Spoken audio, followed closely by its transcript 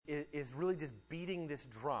is really just beating this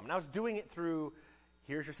drum. And I was doing it through,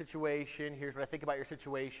 here's your situation, here's what I think about your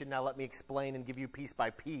situation, now let me explain and give you piece by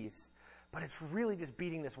piece. But it's really just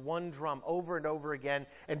beating this one drum over and over again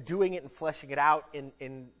and doing it and fleshing it out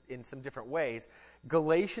in some different ways. In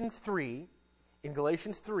Galatians 3,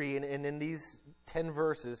 and in these 10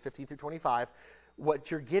 verses, 15 through 25, what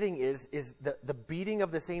you're getting is the beating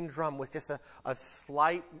of the same drum with just a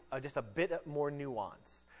slight, just a bit more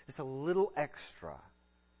nuance, just a little extra.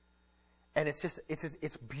 And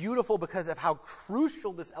it's beautiful because of how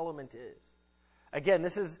crucial this element is. Again,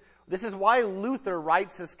 this is why Luther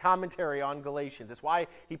writes his commentary on Galatians. It's why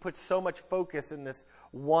he puts so much focus in this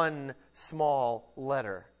one small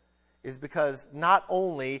letter. Is because not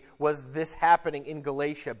only was this happening in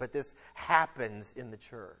Galatia, but this happens in the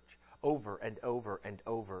church over and over and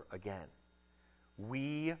over again.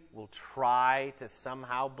 We will try to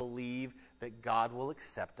somehow believe that God will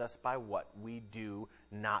accept us by what we do,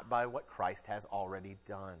 not by what Christ has already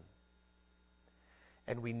done.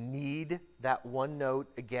 And we need that one note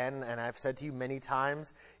again, and I've said to you many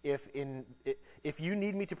times, if you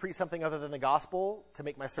need me to preach something other than the gospel to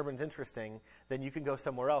make my sermons interesting, then you can go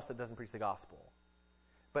somewhere else that doesn't preach the gospel.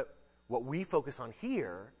 But what we focus on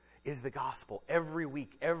here is the gospel every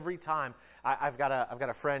week, every time. I've got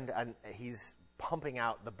a friend, and he's pumping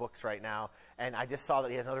out the books right now, and I just saw that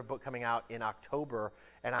he has another book coming out in October,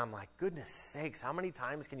 and I'm like, goodness sakes, how many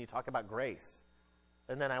times can you talk about grace?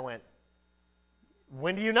 And then I went,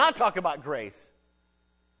 when do you not talk about grace?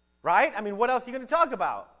 Right? I mean, what else are you going to talk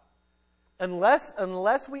about?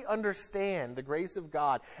 Unless we understand the grace of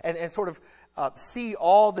God and sort of see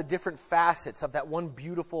all the different facets of that one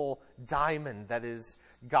beautiful diamond that is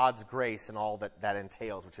God's grace and all that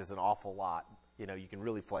entails, which is an awful lot. You know, you can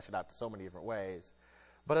really flesh it out to so many different ways.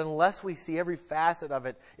 But unless we see every facet of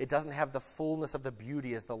it, it doesn't have the fullness of the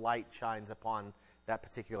beauty as the light shines upon that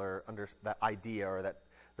particular that idea or that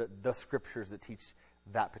the scriptures that teach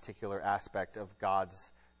that particular aspect of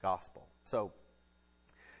God's gospel. So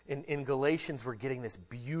in Galatians, we're getting this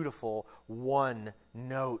beautiful one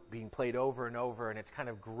note being played over and over, and it's kind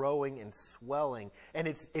of growing and swelling. And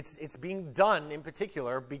it's being done in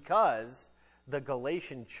particular because the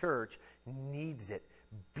Galatian church needs it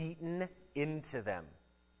beaten into them.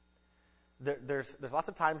 There's lots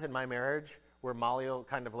of times in my marriage where Molly will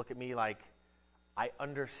kind of look at me like, I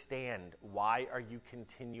understand. Why are you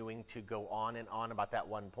continuing to go on and on about that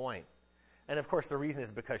one point? And of course, the reason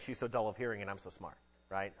is because she's so dull of hearing and I'm so smart,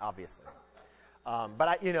 right? Obviously.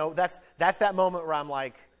 But that's that moment where I'm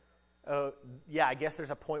like, yeah, I guess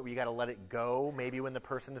there's a point where you got to let it go. Maybe when the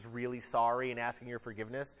person is really sorry and asking your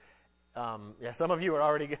forgiveness. Yeah, some of you are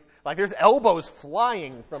already like, there's elbows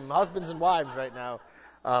flying from husbands and wives right now.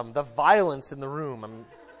 The violence in the room.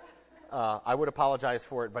 I would apologize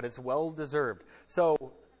for it, but it's well deserved.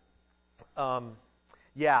 So,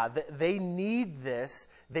 they need this.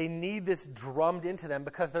 They need this drummed into them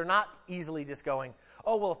because they're not easily just going,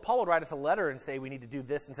 oh, well, if Paul would write us a letter and say we need to do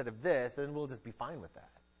this instead of this, then we'll just be fine with that.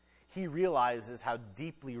 He realizes how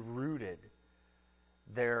deeply rooted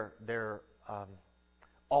their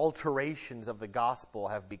alterations of the gospel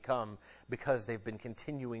have become because they've been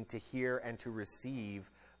continuing to hear and to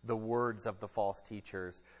receive the words of the false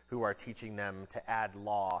teachers who are teaching them to add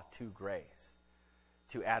law to grace,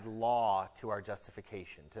 to add law to our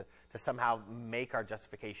justification, to somehow make our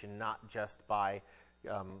justification not just by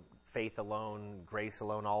faith alone, grace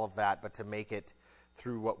alone, all of that, but to make it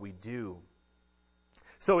through what we do.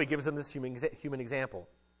 So he gives them this human example.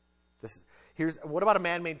 What about a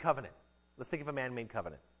man-made covenant? Let's think of a man-made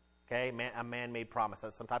covenant, okay? A man-made promise,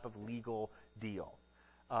 some type of legal deal.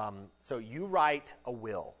 So you write a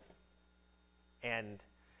will, and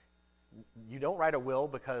you don't write a will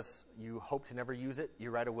because you hope to never use it. You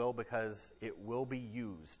write a will because it will be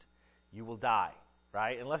used. You will die,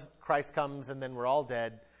 right? Unless Christ comes and then we're all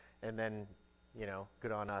dead, and then,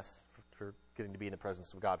 good on us for getting to be in the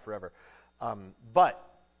presence of God forever. But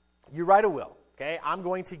you write a will, okay? I'm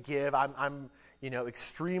going to give, I'm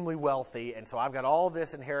extremely wealthy, and so I've got all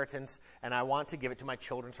this inheritance, and I want to give it to my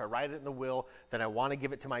children, so I write it in the will that I want to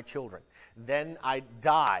give it to my children. Then I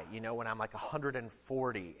die, when I'm like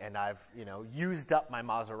 140, and I've, used up my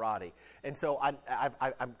Maserati. And so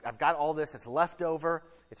I've got all this that's left over.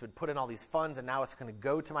 It's been put in all these funds, and now it's going to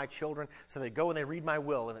go to my children. So they go and they read my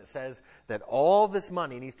will, and it says that all this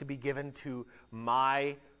money needs to be given to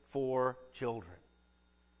my 4 children.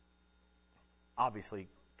 Obviously,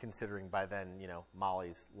 considering by then,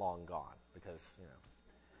 Molly's long gone because,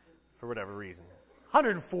 for whatever reason.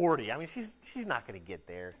 140, I mean, she's not going to get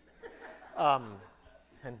there.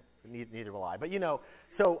 And neither will I. But,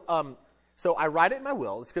 So I write it in my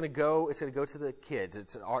will. It's going to go to the kids.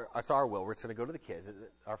 It's our will. It's going to go to the kids,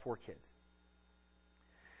 our 4 kids.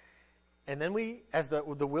 And then as the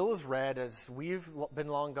will is read, as we've been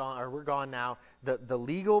long gone, or we're gone now, the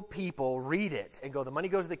legal people read it and go, the money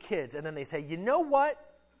goes to the kids. And then they say, you know what?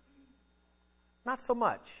 Not so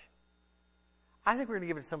much. I think we're going to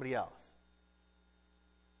give it to somebody else.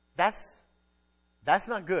 That's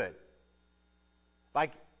not good.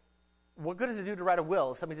 Like, what good does it do to write a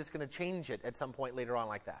will if somebody's just going to change it at some point later on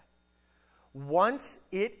like that? Once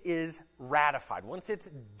it is ratified, once it's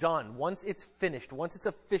done, once it's finished, once it's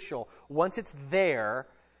official, once it's there,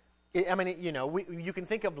 you can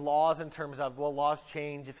think of laws in terms of, well, laws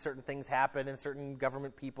change if certain things happen and certain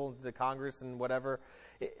government people, the Congress and whatever.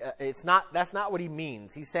 That's not what he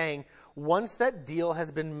means. He's saying once that deal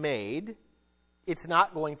has been made, it's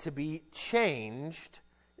not going to be changed,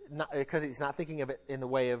 because he's not thinking of it in the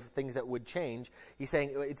way of things that would change. He's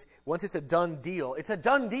saying once it's a done deal, it's a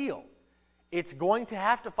done deal. It's going to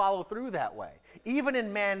have to follow through that way. Even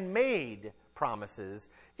in man-made promises,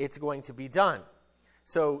 it's going to be done.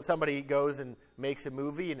 So somebody goes and makes a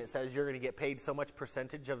movie and it says you're going to get paid so much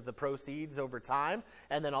percentage of the proceeds over time,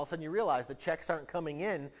 and then all of a sudden you realize the checks aren't coming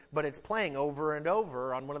in, but it's playing over and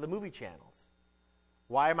over on one of the movie channels.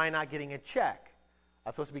 Why am I not getting a check?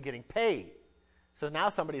 I'm supposed to be getting paid. So now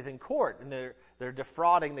somebody's in court and they're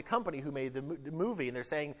defrauding the company who made the movie, and they're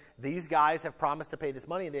saying these guys have promised to pay this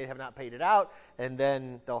money and they have not paid it out, and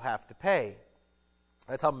then they'll have to pay.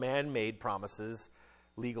 That's how man-made promises,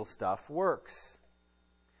 legal stuff works.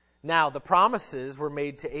 Now, the promises were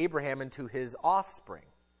made to Abraham and to his offspring.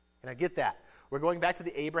 And I get that. We're going back to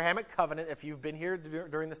the Abrahamic covenant. If you've been here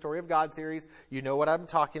during the Story of God series, you know what I'm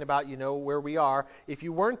talking about. You know where we are. If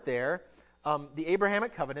you weren't there, the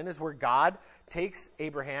Abrahamic covenant is where God takes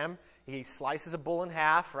Abraham, he slices a bull in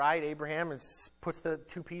half, right? Abraham, and puts the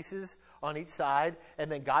 2 pieces on each side, and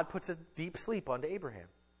then God puts a deep sleep onto Abraham.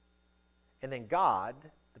 And then God,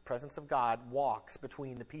 the presence of God, walks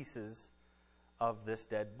between the pieces of this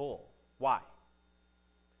dead bull. Why?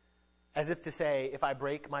 As if to say, if I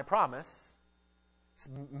break my promise,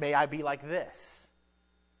 may I be like this.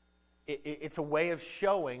 It's a way of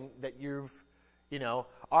showing that you've, the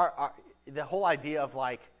whole idea of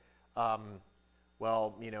like,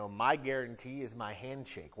 my guarantee is my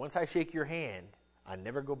handshake. Once I shake your hand, I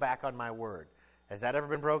never go back on my word. Has that ever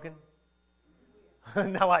been broken?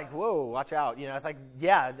 Now, like, whoa, watch out. It's like,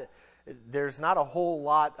 yeah, there's not a whole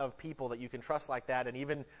lot of people that you can trust like that. And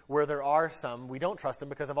even where there are some, we don't trust them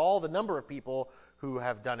because of all the number of people who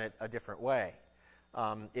have done it a different way.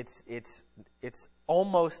 It's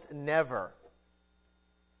almost never,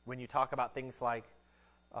 when you talk about things like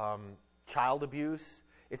child abuse,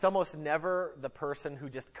 it's almost never the person who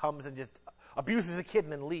just comes and just abuses a kid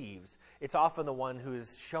and then leaves. It's often the one who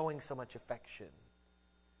is showing so much affection,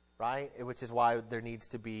 right? Which is why there needs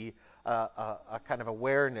to be a kind of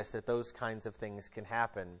awareness that those kinds of things can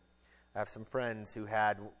happen. I have some friends who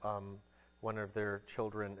had one of their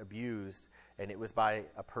children abused, and it was by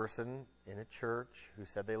a person in a church who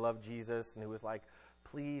said they loved Jesus and who was like,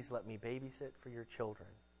 please let me babysit for your children.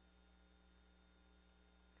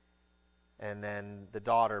 And then the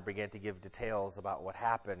daughter began to give details about what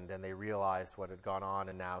happened, and they realized what had gone on,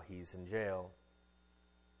 and now he's in jail.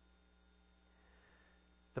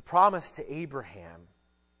 The promise to Abraham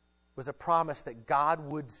was a promise that God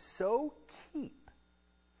would so keep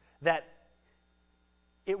that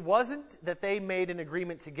it wasn't that they made an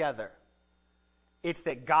agreement together. It's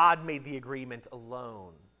that God made the agreement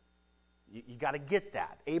alone. You got to get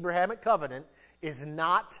that. Abrahamic covenant is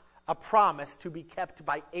not a promise to be kept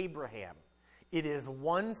by Abraham. It is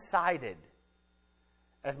one-sided.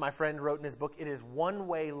 As my friend wrote in his book, it is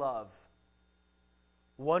one-way love.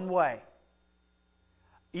 One way.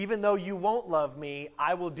 Even though you won't love me,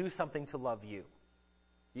 I will do something to love you.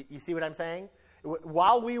 You see what I'm saying?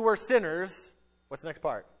 While we were sinners, what's the next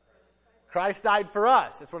part? Christ died for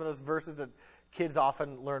us. It's one of those verses that kids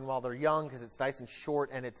often learn while they're young because it's nice and short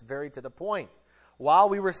and it's very to the point. While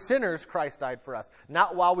we were sinners, Christ died for us.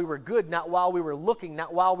 Not while we were good, not while we were looking,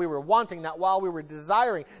 not while we were wanting, not while we were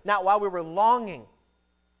desiring, not while we were longing.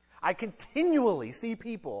 I continually see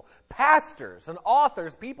people, pastors and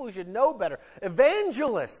authors, people who should know better,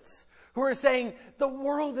 evangelists, who are saying, the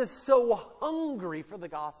world is so hungry for the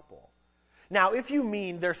gospel. Now, if you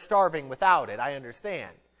mean they're starving without it, I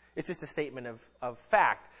understand. It's just a statement of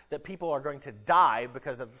fact that people are going to die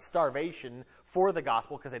because of starvation for the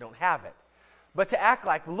gospel because they don't have it. But to act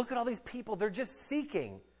like, well, look at all these people, they're just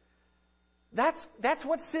seeking. That's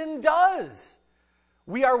what sin does.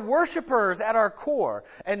 We are worshipers at our core.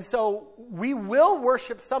 And so we will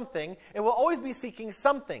worship something and we'll always be seeking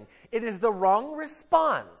something. It is the wrong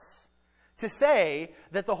response to say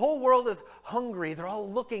that the whole world is hungry. They're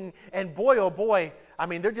all looking, and boy, oh boy, I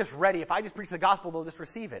mean, they're just ready. If I just preach the gospel, they'll just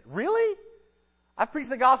receive it. Really? I've preached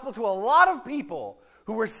the gospel to a lot of people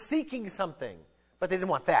who were seeking something, but they didn't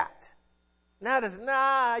want that.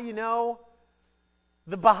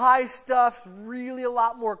 The Baha'i stuff's really a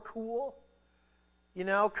lot more cool.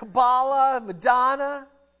 Kabbalah, Madonna.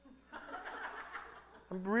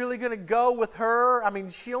 I'm really going to go with her. I mean,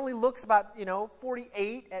 she only looks about,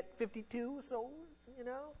 48 at 52, so,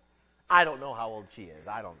 I don't know how old she is.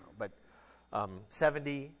 I don't know. But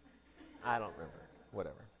 70, I don't remember.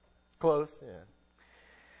 Whatever. Close, yeah.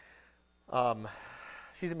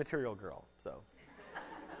 She's a material girl, so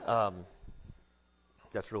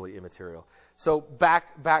that's really immaterial. So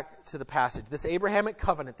back to the passage. This Abrahamic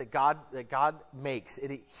covenant that God makes,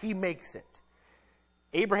 He makes it.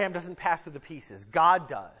 Abraham doesn't pass through the pieces. God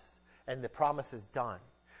does, and the promise is done.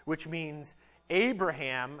 Which means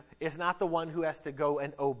Abraham is not the one who has to go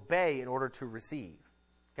and obey in order to receive.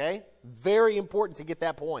 Okay? Very important to get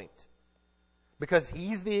that point. Because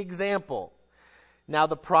he's the example. Now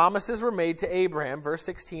the promises were made to Abraham, verse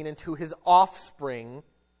 16, and to his offspring.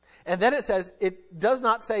 And then it says, it does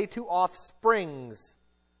not say to offsprings.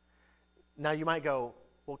 Now you might go,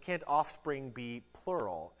 well, can't offspring be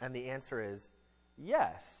plural? And the answer is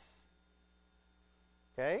yes.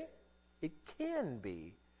 Okay? It can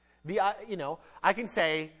be. I can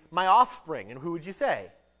say my offspring, and who would you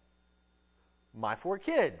say? My 4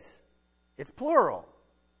 kids. It's plural.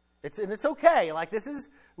 It's okay. Like this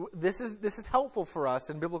is helpful for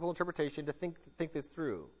us in biblical interpretation to think this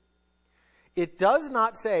through. It does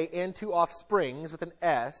not say and to offsprings with an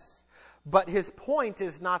S, but his point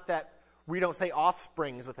is not that we don't say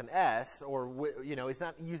offsprings with an S, or he's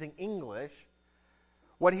not using English.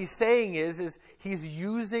 What he's saying is he's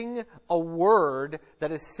using a word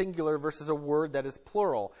that is singular versus a word that is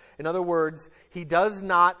plural. In other words, he does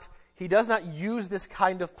not use this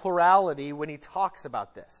kind of plurality when he talks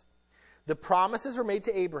about this. The promises were made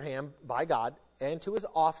to Abraham by God and to his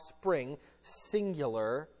offspring,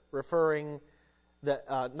 singular, referring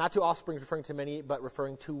not to offspring referring to many, but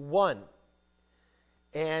referring to one.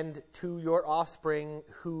 And to your offspring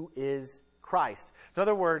who is Christ. In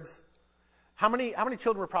other words, how many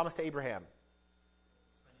children were promised to Abraham?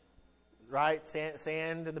 Right?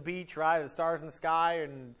 Sand and the beach, right? The stars in the sky,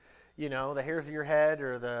 and the hairs of your head,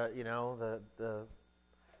 or the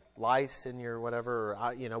lice in your whatever,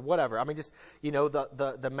 whatever. I mean, just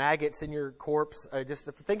the maggots in your corpse.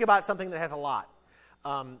 Just think about something that has a lot.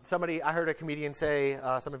 I heard a comedian say,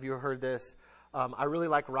 some of you have heard this, I really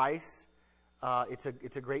like rice. It's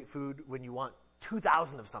a great food when you want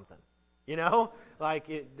 2,000 of something. You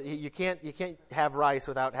can't have rice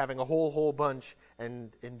without having a whole bunch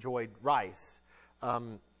and enjoyed rice.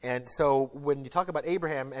 And so when you talk about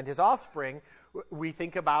Abraham and his offspring, we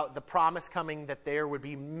think about the promise coming that there would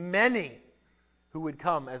be many who would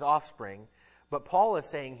come as offspring. But Paul is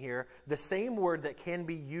saying here, the same word that can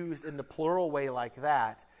be used in the plural way like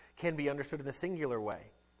that can be understood in the singular way.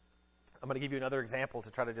 I'm going to give you another example to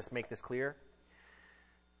try to just make this clear.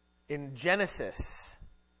 In Genesis,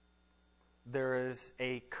 there is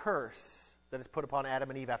a curse that is put upon Adam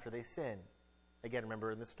and Eve after they sin. Again,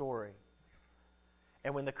 remember in the story.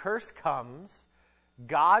 And when the curse comes,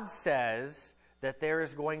 God says that there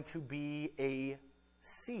is going to be a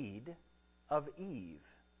seed of Eve.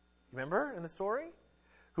 Remember in the story?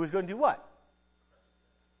 Who is going to do what?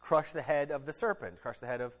 Crush the head of the serpent. Crush the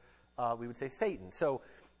head of, we would say, Satan. So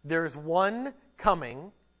there's one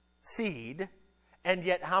coming seed, and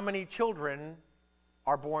yet how many children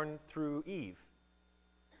are born through Eve?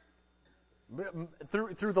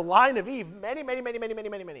 Through the line of Eve,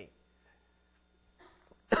 many.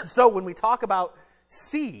 So when we talk about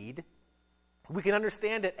seed, we can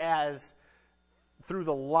understand it as through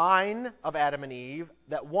the line of Adam and Eve,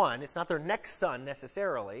 that one, it's not their next son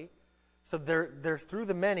necessarily. So there's through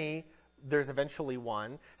the many, there's eventually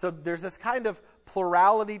one. So there's this kind of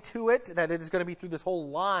plurality to it, that it is going to be through this whole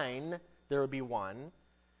line, there would be one.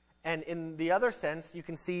 And in the other sense, you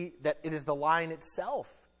can see that it is the line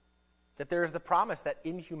itself, that there is the promise that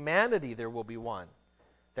in humanity there will be one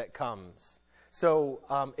that comes. So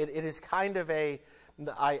it is kind of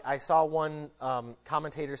I saw one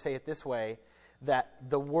commentator say it this way, that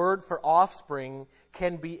the word for offspring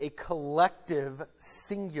can be a collective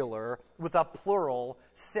singular with a plural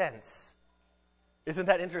sense. Isn't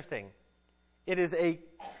that interesting?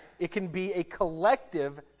 It can be a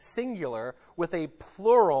collective singular with a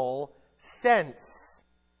plural sense.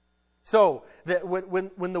 So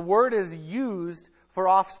when the word is used for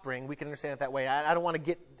offspring, we can understand it that way. I don't want to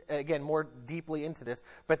get, again, more deeply into this,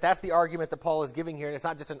 but that's the argument that Paul is giving here, and it's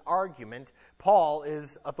not just an argument. Paul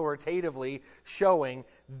is authoritatively showing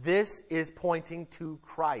this is pointing to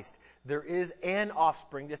Christ. There is an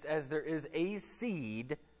offspring, just as there is a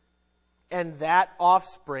seed, and that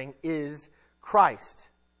offspring is Christ.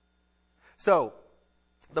 So,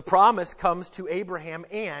 the promise comes to Abraham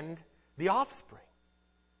and the offspring.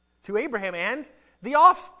 To Abraham and the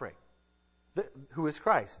offspring, who is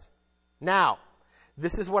Christ. Now,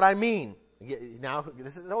 this is what I mean. Now,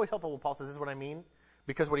 this is always helpful when Paul says, this is what I mean,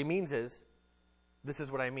 because what he means is, this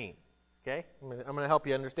is what I mean. Okay? I'm going to help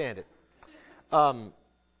you understand it.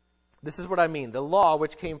 This is what I mean. The law,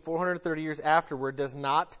 which came 430 years afterward, does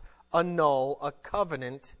not annul a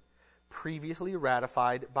covenant previously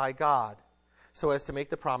ratified by God, so as to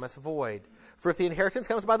make the promise void. For if the inheritance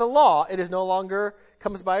comes by the law, it is no longer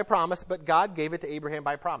comes by a promise, but God gave it to Abraham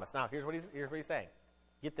by promise. Now, here's what he's saying.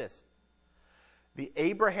 Get this. The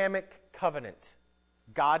Abrahamic covenant,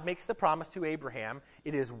 God makes the promise to Abraham.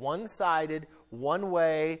 It is one-sided, one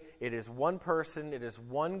way. It is one person. It is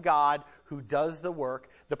one God who does the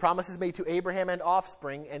work. The promise is made to Abraham and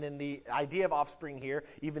offspring, and in the idea of offspring here,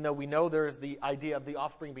 even though we know there's the idea of the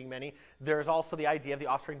offspring being many, there's also the idea of the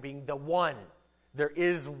offspring being the one. There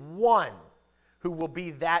is one who will be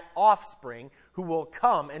that offspring who will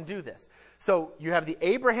come and do this. So you have the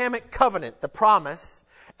Abrahamic covenant, the promise,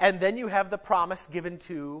 and then you have the promise given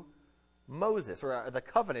to Moses, or the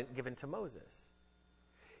covenant given to Moses.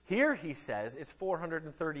 Here, he says, it's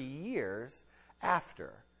 430 years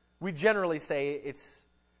after. We generally say it's,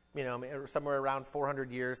 somewhere around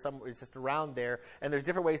 400 years. It's just around there, and there's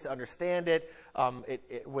different ways to understand it.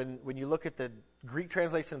 When you look at the Greek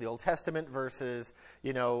translation of the Old Testament versus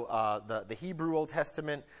the Hebrew Old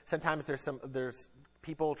Testament, sometimes there's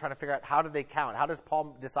people trying to figure out how do they count. How does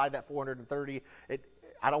Paul decide that 430?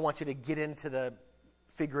 I don't want you to get into the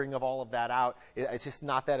figuring of all of that out. It's just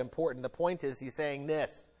not that important. The point is, he's saying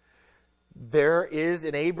this. There is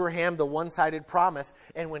in Abraham the one-sided promise,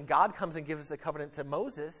 and when God comes and gives the covenant to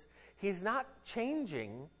Moses, he's not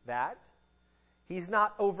changing that. He's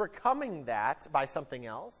not overcoming that by something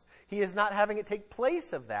else. He is not having it take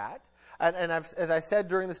place of that. And as I said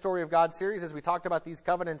during the Story of God series, as we talked about these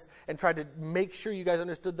covenants and tried to make sure you guys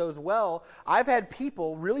understood those well, I've had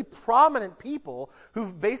people, really prominent people,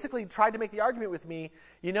 who've basically tried to make the argument with me,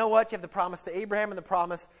 you know what, you have the promise to Abraham and the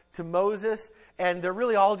promise to Moses, and they're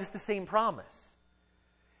really all just the same promise.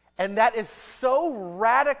 And that is so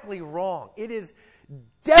radically wrong. It is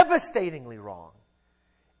devastatingly wrong.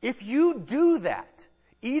 If you do that,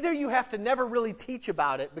 either you have to never really teach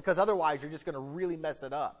about it, because otherwise you're just going to really mess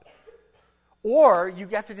it up. Or you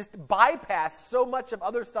have to just bypass so much of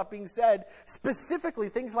other stuff being said, specifically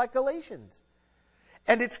things like Galatians.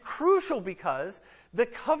 And it's crucial because the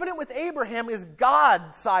covenant with Abraham is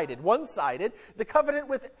God-sided, one-sided. The covenant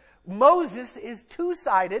with Moses is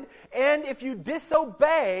two-sided. And if you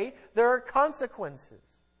disobey, there are consequences.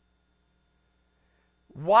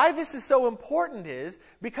 Why this is so important is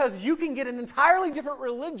because you can get an entirely different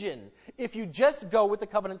religion if you just go with the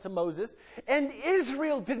covenant to Moses, and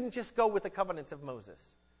Israel didn't just go with the covenants of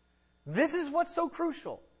Moses. This is what's so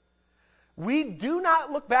crucial. We do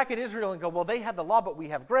not look back at Israel and go, well, they had the law, but we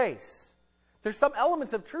have grace. There's some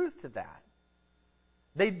elements of truth to that.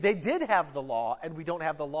 They did have the law, and we don't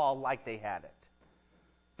have the law like they had it.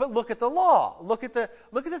 But look at the law. Look at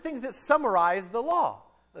the things that summarize the law,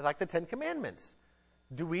 like the Ten Commandments.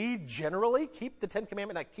 Do we generally keep the Ten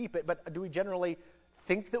Commandments? Not keep it, but do we generally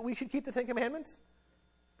think that we should keep the Ten Commandments?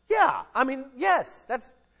 Yeah. Yes.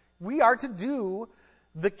 We are to do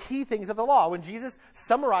the key things of the law. When Jesus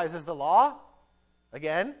summarizes the law,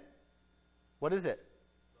 again, what is it?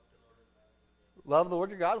 Love the Lord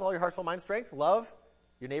your God with all your heart, soul, mind, strength. Love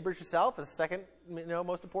your neighbors yourself is second,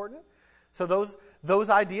 most important. So those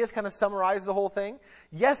ideas kind of summarize the whole thing.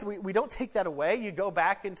 Yes, we don't take that away. You go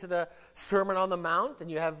back into the Sermon on the Mount, and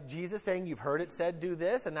you have Jesus saying, you've heard it said, do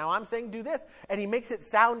this, and now I'm saying, do this. And he makes it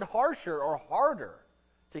sound harsher or harder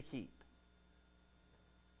to keep.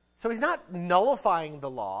 So he's not nullifying the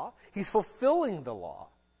law. He's fulfilling the law.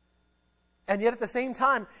 And yet at the same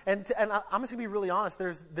time, and I'm just going to be really honest,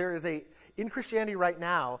 there is in Christianity right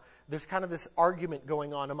now, there's kind of this argument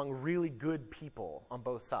going on among really good people on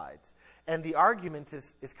both sides. And the argument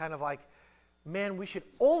is kind of like, man, we should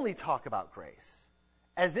only talk about grace.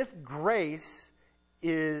 As if grace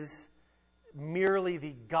is merely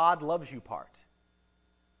the God loves you part.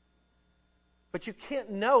 But you can't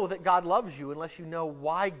know that God loves you unless you know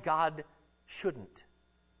why God shouldn't.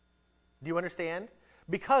 Do you understand?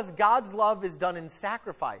 Because God's love is done in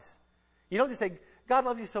sacrifice. You don't just say, God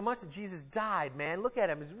loves you so much that Jesus died, man. Look at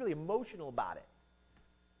him. He's really emotional about it.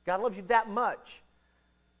 God loves you that much.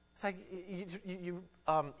 It's like you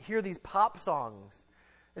hear these pop songs.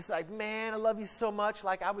 It's like, man, I love you so much,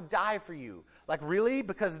 like I would die for you. Like, really?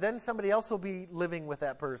 Because then somebody else will be living with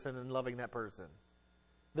that person and loving that person.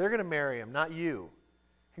 They're going to marry him, not you.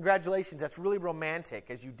 Congratulations, that's really romantic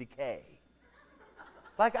as you decay.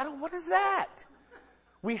 Like, what is that?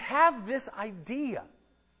 We have this idea.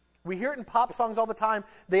 We hear it in pop songs all the time,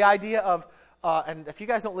 the idea of, and if you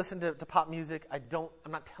guys don't listen to pop music,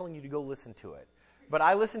 I'm not telling you to go listen to it. But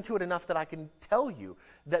I listen to it enough that I can tell you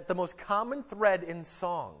that the most common thread in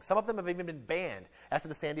songs, some of them have even been banned after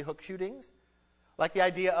the Sandy Hook shootings, like the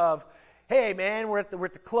idea of, hey, man, we're at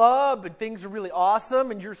the club, and things are really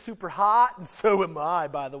awesome, and you're super hot, and so am I,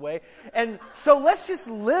 by the way. And so let's just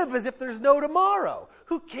live as if there's no tomorrow.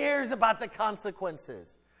 Who cares about the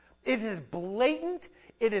consequences? It is blatant.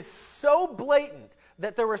 It is so blatant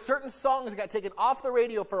that there were certain songs that got taken off the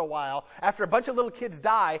radio for a while after a bunch of little kids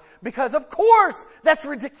die because, of course, that's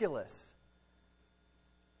ridiculous.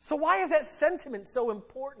 So why is that sentiment so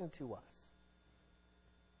important to us?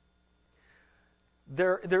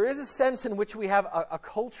 There is a sense in which we have a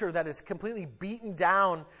culture that is completely beaten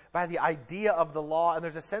down by the idea of the law, and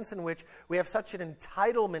there's a sense in which we have such an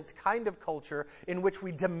entitlement kind of culture in which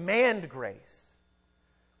we demand grace.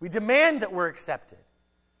 We demand that we're accepted.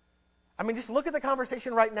 I mean, just look at the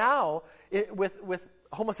conversation right now with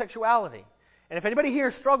homosexuality. And if anybody here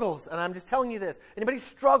struggles, and I'm just telling you this, anybody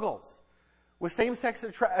struggles with same-sex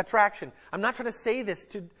attraction, I'm not trying to say this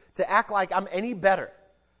to act like I'm any better.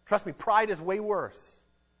 Trust me, pride is way worse.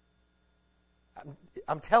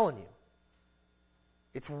 I'm telling you.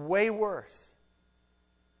 It's way worse.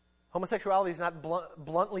 Homosexuality is not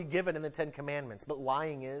bluntly given in the Ten Commandments, but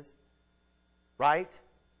lying is. Right?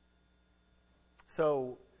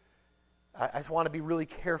 So I just want to be really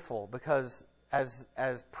careful, because as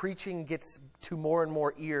preaching gets to more and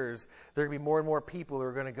more ears, there are going to be more and more people who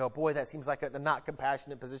are going to go, boy, that seems like a not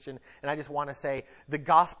compassionate position. And I just want to say the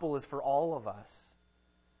gospel is for all of us.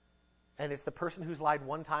 And it's the person who's lied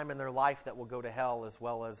one time in their life that will go to hell, as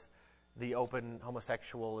well as the open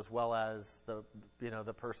homosexual, as well as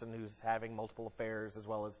the person who's having multiple affairs, as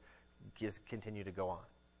well as just continue to go on.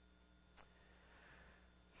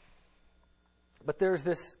 But there's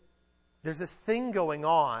this thing going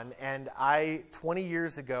on, and 20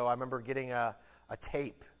 years ago, I remember getting a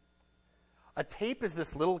tape. A tape is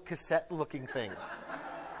this little cassette-looking thing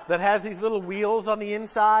that has these little wheels on the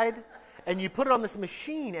inside, and you put it on this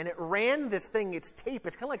machine, and it ran this thing. It's tape.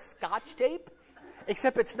 It's kind of like Scotch tape,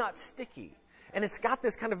 except it's not sticky. And it's got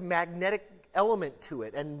this kind of magnetic element to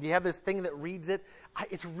it, and you have this thing that reads it.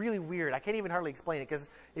 It's really weird. I can't even hardly explain it, because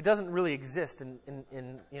it doesn't really exist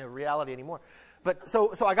in reality anymore. But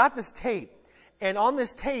so I got this tape, and on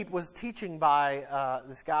this tape was teaching by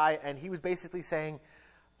this guy, and he was basically saying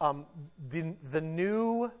the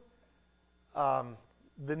new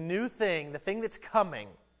thing, the thing that's coming,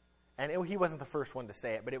 and he wasn't the first one to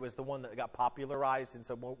say it, but it was the one that got popularized, and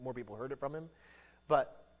so more people heard it from him.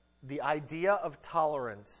 But the idea of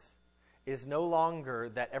tolerance is no longer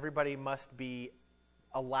that everybody must be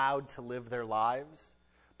allowed to live their lives,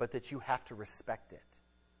 but that you have to respect it.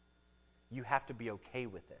 You have to be okay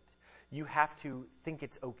with it. You have to think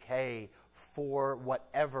it's okay for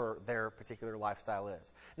whatever their particular lifestyle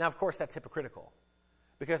is. Now, of course, that's hypocritical,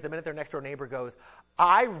 because the minute their next-door neighbor goes,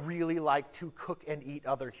 I really like to cook and eat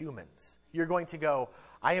other humans, you're going to go,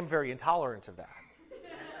 I am very intolerant of that.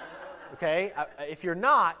 Okay? If you're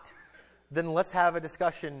not, then let's have a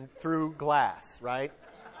discussion through glass, right?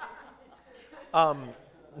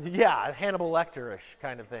 Yeah, Hannibal Lecter-ish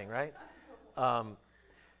kind of thing, right?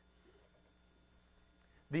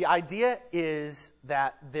 The idea is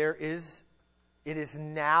that it is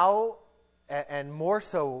now, and more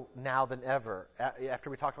so now than ever, after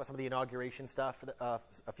we talked about some of the inauguration stuff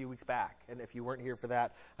a few weeks back, and if you weren't here for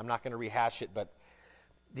that, I'm not going to rehash it, but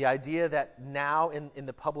the idea that now in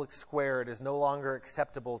the public square it is no longer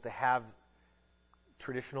acceptable to have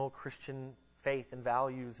traditional Christian faith and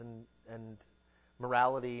values and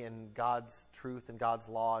morality and God's truth and God's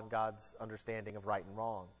law and God's understanding of right and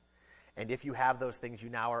wrong. And if you have those things, you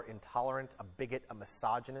now are intolerant, a bigot, a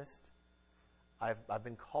misogynist. I've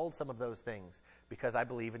been called some of those things because I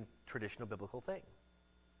believe in traditional biblical things.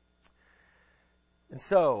 And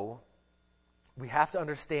so we have to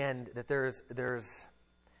understand that there's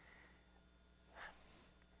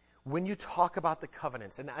when you talk about the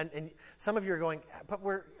covenants, and some of you are going, but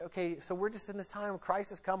we're just in this time,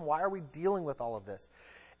 Christ has come, why are we dealing with all of this?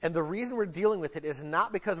 And the reason we're dealing with it is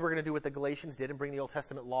not because we're going to do what the Galatians did and bring the Old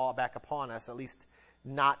Testament law back upon us, at least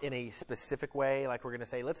not in a specific way, like we're going to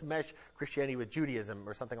say, let's mesh Christianity with Judaism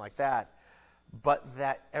or something like that, but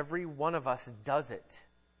that every one of us does it.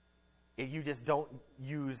 You just don't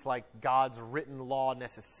use like God's written law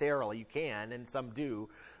necessarily. You can, and some do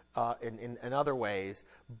in other ways,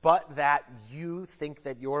 but that you think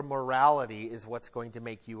that your morality is what's going to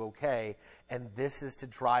make you okay. And this is to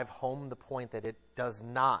drive home the point that it does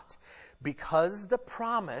not. Because the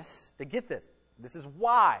promise, to get this is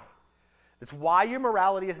why. It's why your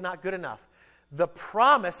morality is not good enough. The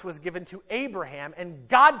promise was given to Abraham, and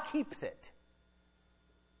God keeps it.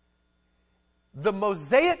 The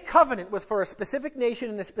Mosaic covenant was for a specific nation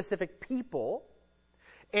and a specific people,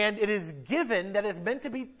 and it is given that is meant to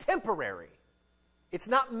be temporary. It's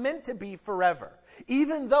not meant to be forever.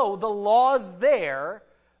 Even though the laws there,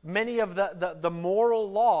 many of the moral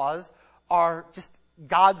laws are just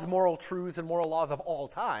God's moral truths and moral laws of all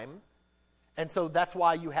time. And so that's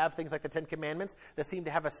why you have things like the Ten Commandments that seem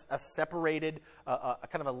to have a separated, a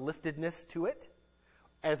kind of a liftedness to it,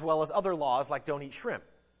 as well as other laws like don't eat shrimp.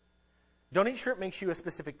 Don't eat shrimp makes you a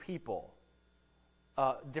specific people,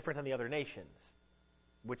 different than the other nations,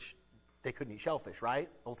 which they couldn't eat shellfish, right?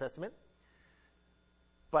 Old Testament.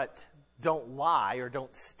 But don't lie or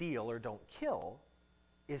don't steal or don't kill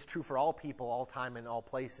is true for all people, all time, and all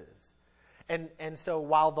places. And so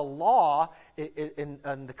while the law in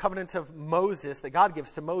the covenant of Moses that God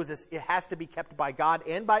gives to Moses, it has to be kept by God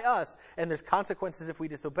and by us, and there's consequences if we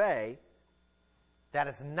disobey, that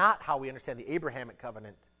is not how we understand the Abrahamic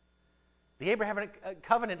covenant. The Abrahamic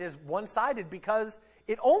covenant is one-sided because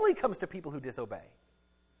it only comes to people who disobey.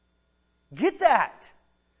 Get that.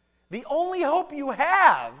 The only hope you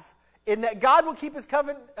have in that God will keep his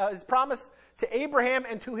covenant, his promise to Abraham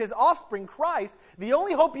and to his offspring, Christ, the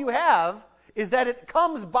only hope you have is that it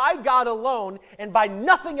comes by God alone and by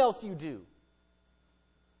nothing else you do.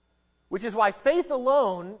 Which is why faith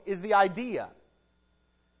alone is the idea.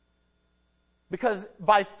 Because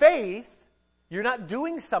by faith, you're not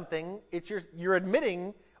doing something, you're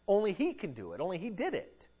admitting only he can do it. Only he did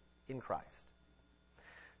it in Christ.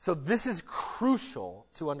 So this is crucial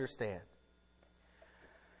to understand.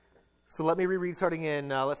 So let me reread starting in,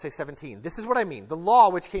 let's say, 17. This is what I mean. The law,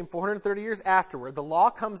 which came 430 years afterward, the law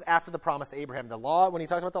comes after the promise to Abraham. The law, when he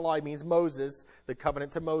talks about the law, he means Moses, the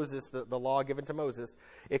covenant to Moses, the law given to Moses.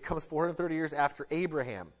 It comes 430 years after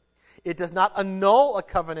Abraham. It does not annul a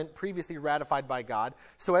covenant previously ratified by God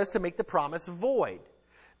so as to make the promise void.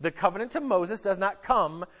 The covenant to Moses does not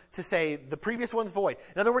come to say the previous one's void.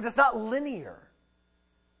 In other words, it's not linear.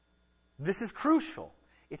 This is crucial.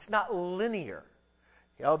 It's not linear.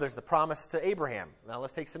 There's the promise to Abraham. Now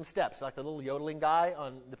let's take some steps. Like the little yodeling guy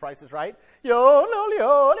on The Price is Right. Yodel,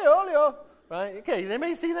 yodel, yodel. Right? Okay, did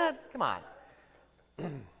anybody see that? Come on.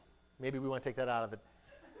 Maybe we want to take that out of the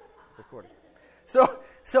recording.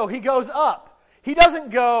 So he goes up. He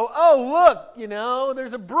doesn't go, oh, look,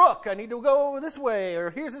 there's a brook. I need to go this way.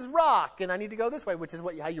 Or here's this rock, and I need to go this way, which is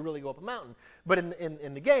how you really go up a mountain. But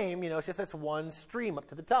in the game, it's just this one stream up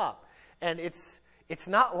to the top. And it's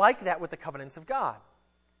not like that with the covenants of God.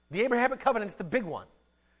 The Abrahamic covenant is the big one.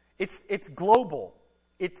 It's global.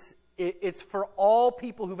 It's for all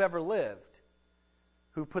people who've ever lived,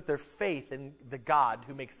 who put their faith in the God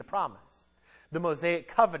who makes the promise. The Mosaic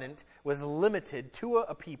covenant was limited to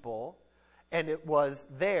a people, and it was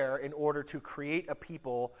there in order to create a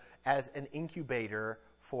people as an incubator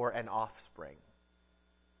for an offspring.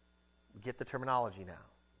 Get the terminology now.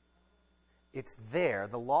 It's there.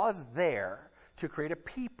 The law is there to create a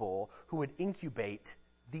people who would incubate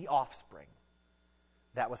the offspring.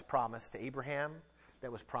 That was promised to Abraham.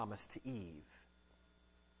 That was promised to Eve.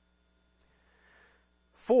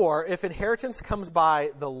 4, if inheritance comes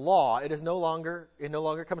by the law, it no longer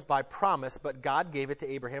comes by promise, but God gave it to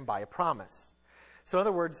Abraham by a promise. So in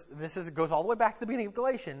other words, goes all the way back to the beginning of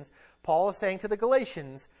Galatians. Paul is saying to the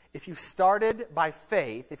Galatians, if you started by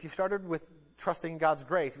faith, if you started with trusting in God's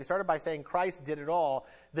grace, if you started by saying Christ did it all,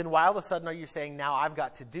 then why all of a sudden are you saying now I've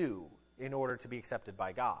got to do in order to be accepted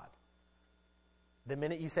by God? The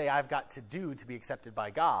minute you say I've got to do to be accepted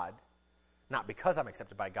by God, not because I'm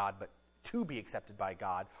accepted by God, but to be accepted by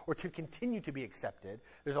God, or to continue to be accepted.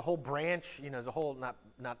 There's a whole branch, there's a whole,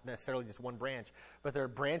 not necessarily just one branch, but there are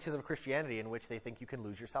branches of Christianity in which they think you can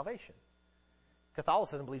lose your salvation.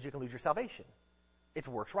 Catholicism believes you can lose your salvation. It's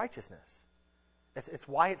works righteousness. It's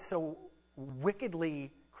why it's so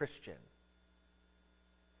wickedly Christian.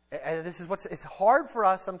 And this is it's hard for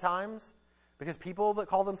us sometimes, because people that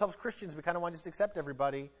call themselves Christians, we kind of want to just accept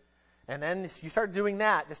everybody. And then you start doing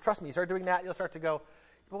that, just trust me, you start doing that, you'll start to go,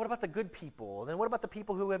 but what about the good people? And then what about the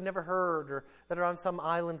people who have never heard or that are on some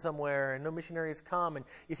island somewhere and no missionaries come? And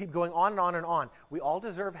you keep going on and on and on. We all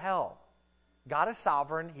deserve hell. God is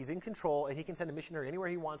sovereign. He's in control, and he can send a missionary anywhere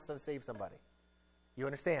he wants to save somebody. You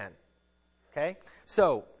understand? Okay?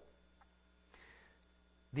 So,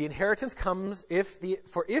 the inheritance comes if the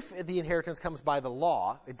inheritance comes by the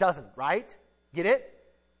law, it doesn't, right? Get it?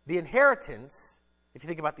 The inheritance, if you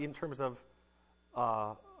think about in terms of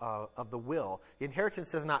the will, the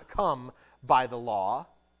inheritance does not come by the law.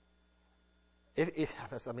 I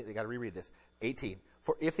got to reread this. 18.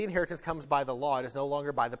 For if the inheritance comes by the law, it is no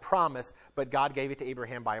longer by the promise, but God gave it to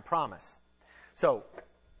Abraham by a promise. So,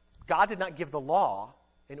 God did not give the law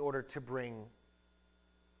in order to bring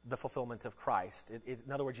the fulfillment of Christ.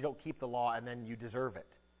 In other words, you don't keep the law and then you deserve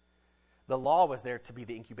it. The law was there to be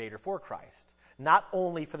the incubator for Christ, not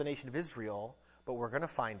only for the nation of Israel, but we're going to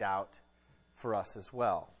find out for us as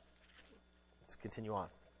well. Let's continue on.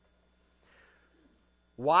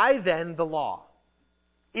 Why then the law?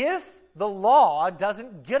 If the law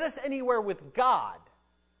doesn't get us anywhere with God,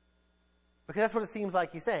 because that's what it seems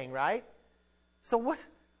like he's saying, right? So what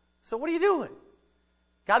are you doing?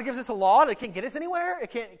 God gives us a law and it can't get us anywhere?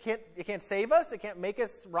 It can't save us? It can't make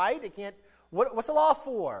us right? What's the law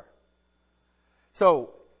for?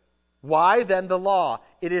 So, why then the law?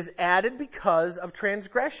 It is added because of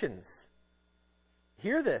transgressions.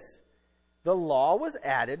 Hear this. The law was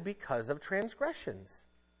added because of transgressions.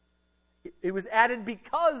 It was added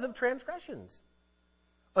because of transgressions.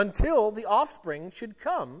 Until the offspring should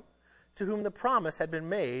come to whom the promise had been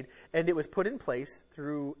made, and it was put in place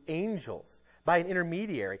through angels, by an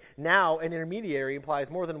intermediary. Now, an intermediary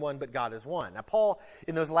implies more than one, but God is one. Now, Paul,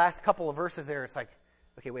 in those last couple of verses there, it's like,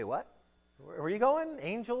 okay, wait, what? Where are you going?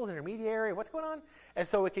 Angels, intermediary, what's going on? And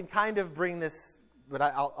so it can kind of bring this, but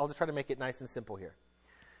I'll just try to make it nice and simple here.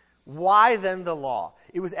 Why then the law?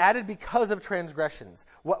 It was added because of transgressions.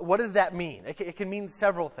 What does that mean? It can mean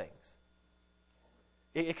several things.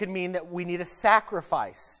 It can mean that we need a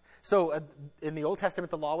sacrifice. So in the Old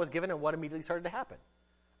Testament, the law was given, and what immediately started to happen?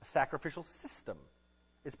 A sacrificial system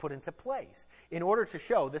is put into place in order to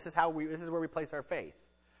show this is where we place our faith.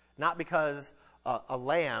 Not because a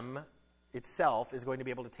lamb itself is going to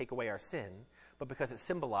be able to take away our sin, but because it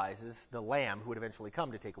symbolizes the Lamb who would eventually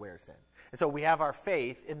come to take away our sin. And so we have our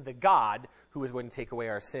faith in the God who is going to take away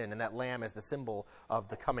our sin, and that Lamb is the symbol of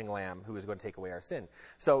the coming Lamb who is going to take away our sin.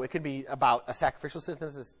 So it can be about a sacrificial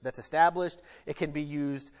system that's established. It can be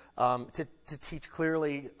used to teach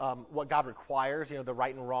clearly what God requires, the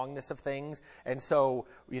right and wrongness of things. And so,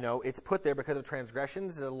 it's put there because of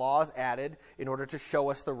transgressions. The law is added in order to show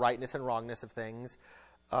us the rightness and wrongness of things.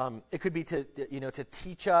 It could be to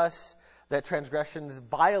teach us that transgressions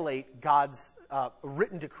violate God's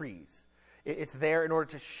written decrees. It's there in order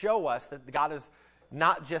to show us that God is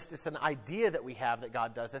not just, it's an idea that we have that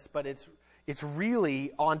God does this, but it's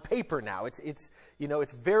really on paper now. It's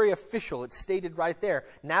very official. It's stated right there.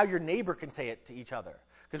 Now your neighbor can say it to each other.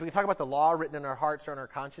 Because we can talk about the law written in our hearts or on our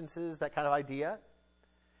consciences, that kind of idea.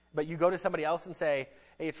 But you go to somebody else and say,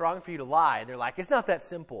 hey, it's wrong for you to lie. And they're like, it's not that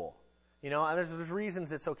simple. And there's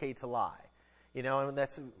reasons it's okay to lie.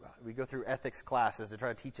 And we go through ethics classes to try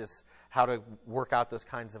to teach us how to work out those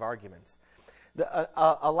kinds of arguments.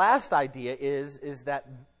 A last idea is that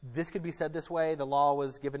this could be said this way: the law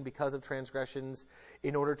was given because of transgressions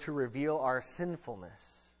in order to reveal our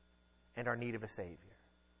sinfulness and our need of a Savior.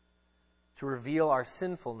 To reveal our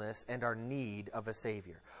sinfulness and our need of a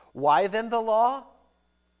Savior. Why then the law?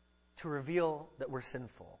 To reveal that we're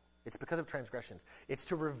sinful. It's because of transgressions. It's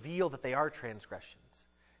to reveal that they are transgressions.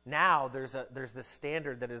 Now there's this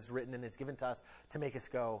standard that is written and it's given to us to make us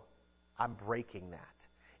go, I'm breaking that.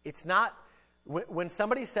 It's not, when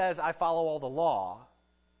somebody says, I follow all the law,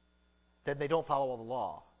 then they don't follow all the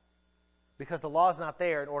law. Because the law is not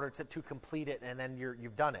there in order to complete it and then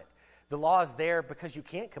you've done it. The law is there because you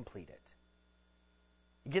can't complete it.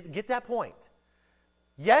 Get that point.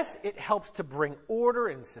 Yes, it helps to bring order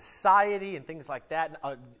in society and things like that,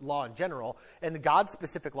 law in general, and God's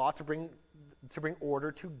specific law to bring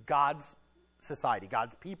order to God's society,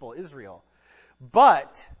 God's people, Israel.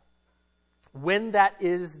 But when that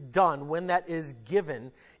is done, when that is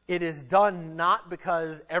given, it is done not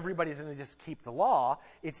because everybody's going to just keep the law.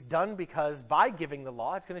 It's done because by giving the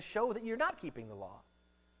law, it's going to show that you're not keeping the law.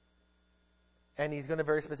 And he's going to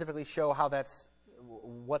very specifically show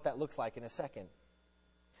what that looks like in a second.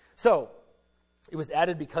 So, it was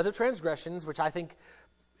added because of transgressions, which I think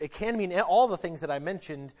it can mean all the things that I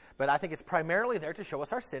mentioned, but I think it's primarily there to show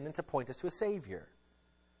us our sin and to point us to a Savior.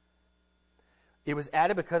 It was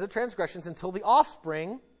added because of transgressions until the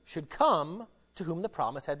offspring should come to whom the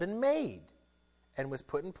promise had been made. and was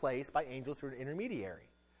put in place by angels through an intermediary.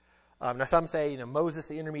 Now some say, Moses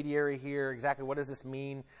the intermediary here, exactly what does this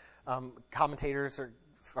mean? Commentators are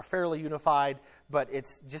fairly unified, but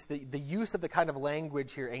it's just the use of the kind of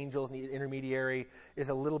language here, angels and the intermediary, is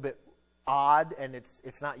a little bit odd, and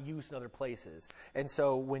it's not used in other places. And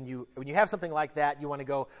so when you have something like that, you want to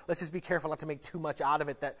go, let's just be careful not to make too much out of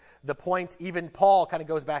it. That the point, even Paul kind of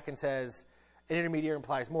goes back and says, an intermediary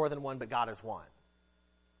implies more than one, but God is one.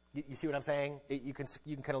 You see what I'm saying? You can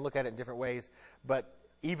kind of look at it in different ways, but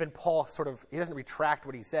even Paul he doesn't retract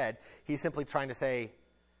what he said. He's simply trying to say,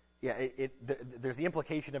 there's the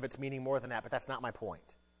implication of its meaning more than that, but that's not my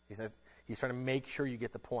point. He says he's trying to make sure you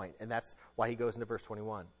get the point, and that's why he goes into verse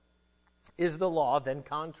 21. Is the law then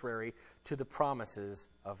contrary to the promises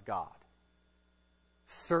of God?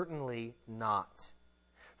 Certainly not.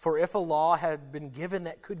 For if a law had been given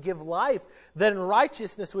that could give life, then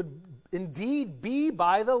righteousness would indeed be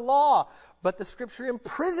by the law. But the Scripture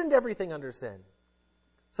imprisoned everything under sin,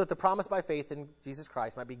 so that the promise by faith in Jesus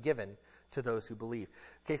Christ might be given to those who believe.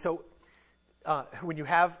 Okay, so when you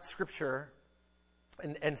have Scripture,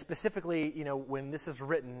 and specifically, when this is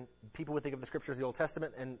written, people would think of the Scripture as the Old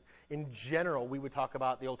Testament, and in general, we would talk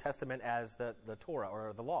about the Old Testament as the Torah,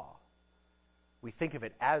 or the law. We think of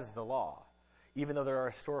it as the law. Even though there are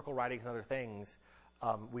historical writings and other things,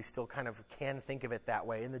 we still kind of can think of it that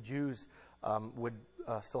way, and the Jews would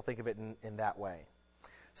still think of it in that way.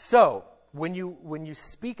 So, when you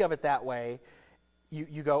speak of it that way,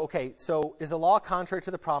 you go, okay, so is the law contrary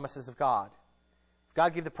to the promises of God? If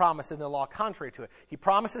God gave the promise, and the law contrary to it. He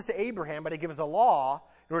promises to Abraham, but he gives the law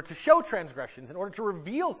in order to show transgressions, in order to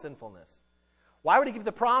reveal sinfulness. Why would he give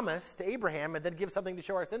the promise to Abraham and then give something to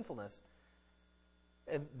show our sinfulness?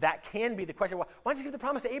 And that can be the question. Why don't you give the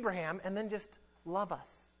promise to Abraham and then just love us?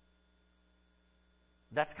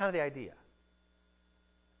 That's kind of the idea.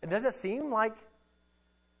 And does it seem like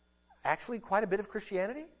actually quite a bit of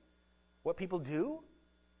Christianity? What people do?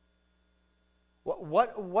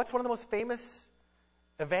 What's one of the most famous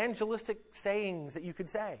evangelistic sayings that you could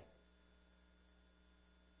say?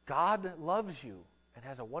 God loves you and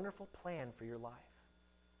has a wonderful plan for your life.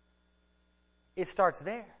 It starts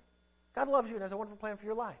there. God loves you and has a wonderful plan for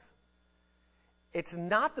your life. It's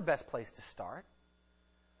not the best place to start,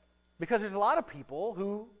 because there's a lot of people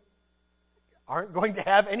who aren't going to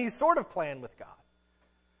have any sort of plan with God.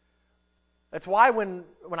 That's why when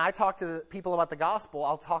I talk to people about the gospel,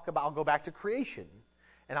 I'll go back to creation,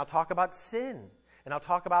 and I'll talk about sin, and I'll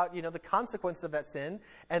talk about the consequences of that sin,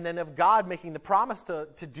 and then of God making the promise to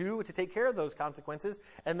take care of those consequences,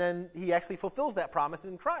 and then He actually fulfills that promise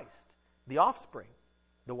in Christ, the offspring,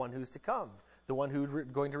 the one who's to come, the one who's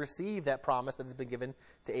going to receive that promise that has been given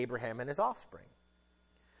to Abraham and his offspring.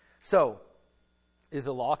 So, is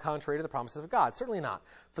the law contrary to the promises of God? Certainly not.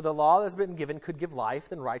 For the law that has been given could give life,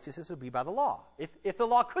 then righteousness would be by the law. If the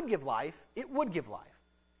law could give life, it would give life.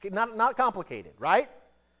 Not complicated, right?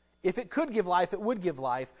 If it could give life, it would give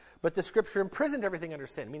life, but the Scripture imprisoned everything under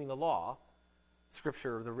sin, meaning the law,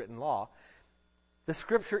 Scripture, the written law. The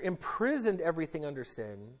Scripture imprisoned everything under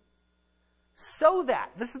sin so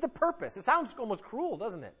that, this is the purpose. It sounds almost cruel,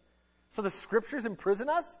 doesn't it? So the Scriptures imprison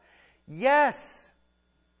us? Yes.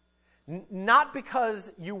 Not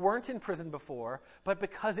because you weren't in prison before, but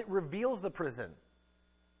because it reveals the prison.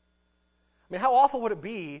 I mean, how awful would it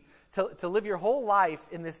be to live your whole life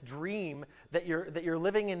in this dream that you're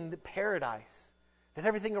living in paradise, that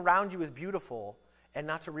everything around you is beautiful, and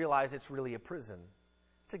not to realize it's really a prison?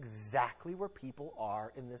 It's exactly where people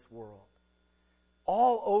are in this world.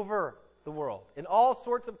 All over the world, in all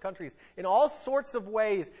sorts of countries, in all sorts of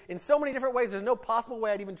ways, in so many different ways, there's no possible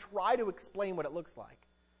way I'd even try to explain what it looks like.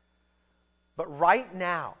 But right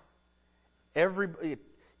now,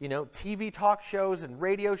 TV talk shows and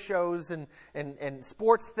radio shows and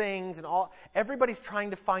sports things and all, everybody's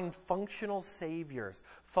trying to find functional saviors,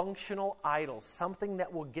 functional idols, something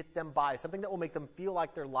that will get them by, something that will make them feel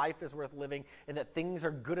like their life is worth living and that things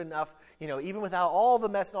are good enough, even without all the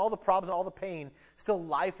mess and all the problems and all the pain, still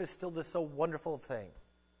life is still this so wonderful thing.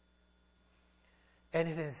 And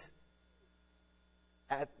it is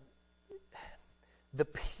at the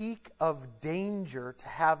peak of danger to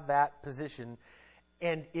have that position,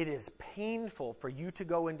 and it is painful for you to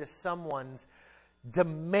go into someone's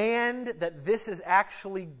demand that this is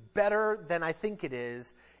actually better than I think it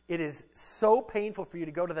is. It is so painful for you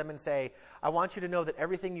to go to them and say, I want you to know that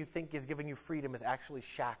everything you think is giving you freedom is actually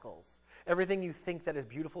shackles. Everything you think that is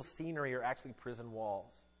beautiful scenery are actually prison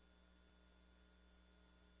walls.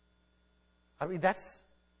 I mean, that's...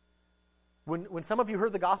 When some of you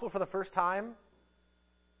heard the gospel for the first time,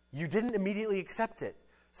 you didn't immediately accept it.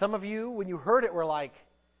 Some of you, when you heard it, were like,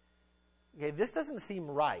 okay, this doesn't seem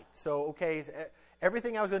right. So, okay,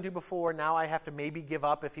 everything I was going to do before, now I have to maybe give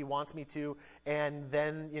up if he wants me to, and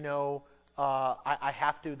then, I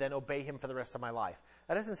have to then obey him for the rest of my life.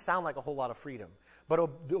 That doesn't sound like a whole lot of freedom. But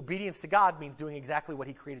obedience to God means doing exactly what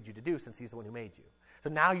he created you to do, since he's the one who made you. So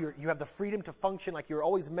now you have the freedom to function like you're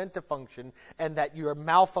always meant to function, and that you're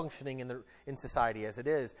malfunctioning in society as it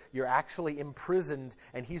is. You're actually imprisoned,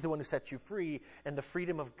 and he's the one who sets you free, and the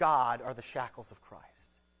freedom of God are the shackles of Christ.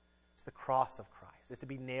 It's the cross of Christ. It's to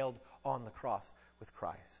be nailed on the cross with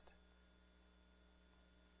Christ.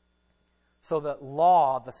 So the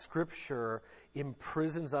law, the Scripture,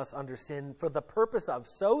 imprisons us under sin for the purpose of,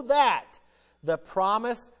 so that the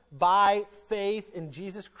promise by faith in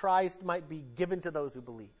Jesus Christ might be given to those who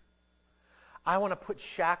believe. I want to put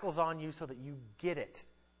shackles on you so that you get it,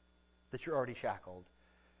 that you're already shackled.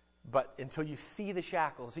 But until you see the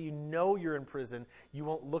shackles, so you know you're in prison, you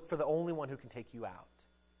won't look for the only one who can take you out.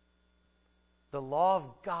 The law of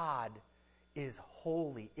God is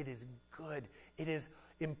holy. It is good. It is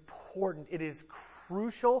important. It is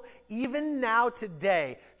crucial. Even now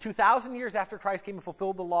today, 2,000 years after Christ came and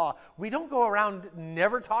fulfilled the law, we don't go around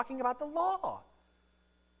never talking about the law.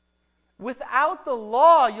 Without the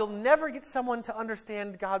law, you'll never get someone to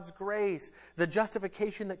understand God's grace, the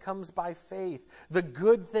justification that comes by faith, the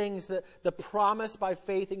good things, the promise by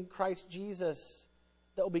faith in Christ Jesus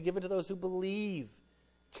that will be given to those who believe.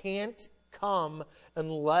 Can't come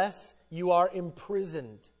unless you are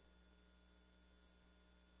imprisoned.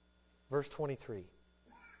 Verse 23.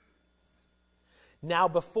 Now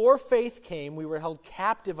before faith came, we were held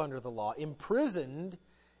captive under the law, imprisoned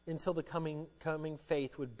until the coming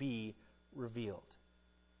faith would be revealed.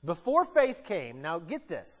 Before faith came, now get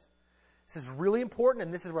this. This is really important,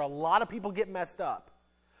 and this is where a lot of people get messed up.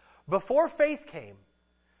 Before faith came,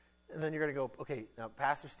 and then you're going to go, okay, now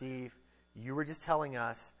Pastor Steve, you were just telling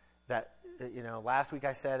us that, last week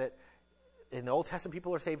I said it, in the Old Testament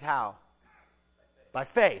people are saved how? By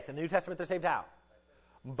faith. In the New Testament they're saved how?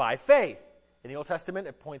 By faith. In the Old Testament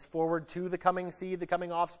it points forward to the coming seed, the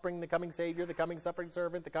coming offspring, the coming Savior, the coming suffering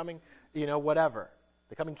servant, the coming, whatever.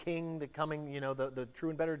 The coming king, the coming, the true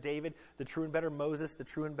and better David, the true and better Moses, the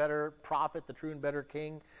true and better prophet, the true and better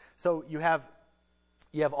king. So you have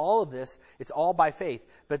all of this. It's all by faith.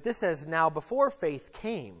 But this says, now before faith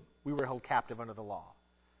came, we were held captive under the law.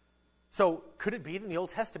 So could it be that in the Old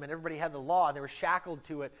Testament everybody had the law and they were shackled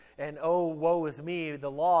to it, and oh, woe is me,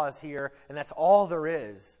 the law is here, and that's all there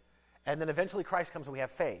is. And then eventually Christ comes and we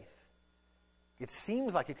have faith. It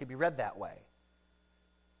seems like it could be read that way.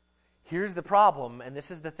 Here's the problem, and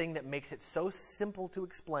this is the thing that makes it so simple to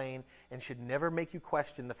explain and should never make you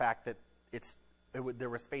question the fact that there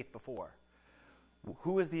was faith before.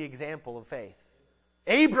 Who is the example of faith?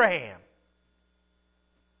 Abraham.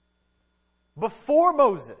 Before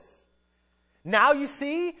Moses. Now you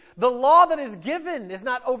see, the law that is given is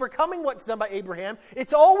not overcoming what's done by Abraham.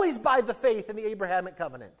 It's always by the faith in the Abrahamic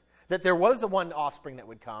covenant that there was the one offspring that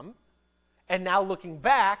would come. And now looking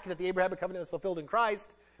back, that the Abrahamic covenant was fulfilled in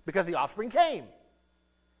Christ because the offspring came.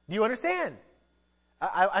 Do you understand?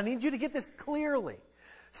 I need you to get this clearly.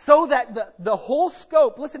 So that the whole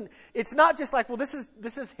scope, listen, it's not just like, well, this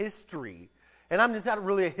is history, and I'm just not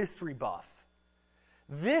really a history buff.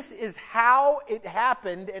 This is how it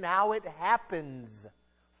happened and how it happens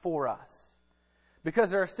for us.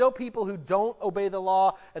 Because there are still people who don't obey the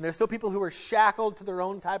law, and there's still people who are shackled to their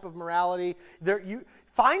own type of morality. You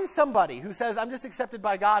find somebody who says, I'm just accepted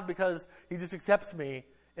by God because he just accepts me,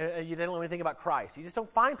 and you didn't know anything about Christ. You just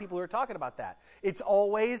don't find people who are talking about that. It's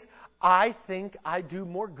always, I think I do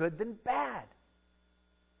more good than bad.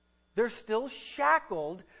 They're still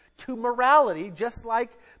shackled to morality, just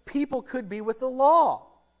like people could be with the law.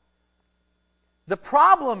 The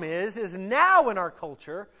problem is now in our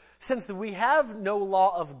culture, since we have no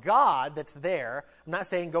law of God that's there, I'm not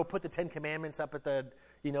saying go put the 10 Commandments up at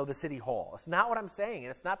the city hall. It's not what I'm saying.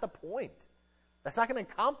 It's not the point. That's not going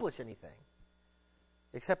to accomplish anything.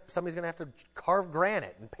 Except somebody's going to have to carve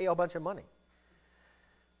granite and pay a bunch of money.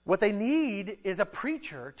 What they need is a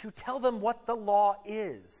preacher to tell them what the law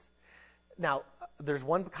is. Now, there's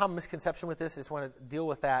one common misconception with this. I just want to deal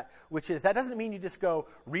with that, which is that doesn't mean you just go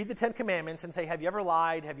read the 10 Commandments and say, have you ever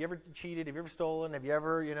lied? Have you ever cheated? Have you ever stolen? Have you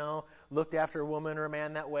ever, looked after a woman or a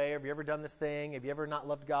man that way? Have you ever done this thing? Have you ever not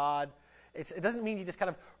loved God? It doesn't mean you just kind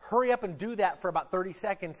of hurry up and do that for about 30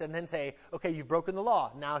 seconds and then say, okay, you've broken the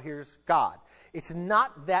law. Now here's God. It's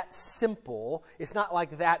not that simple. It's not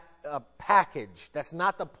like that package. That's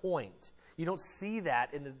not the point. You don't see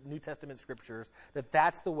that in the New Testament scriptures,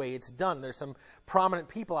 that's the way it's done. There's some prominent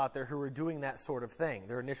people out there who are doing that sort of thing.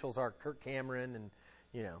 Their initials are Kirk Cameron and,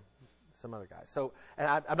 some other guys. So, and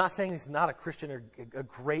I'm not saying he's not a Christian or a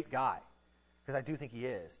great guy, because I do think he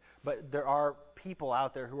is. But there are people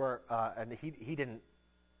out there who are, and he didn't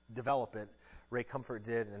develop it. Ray Comfort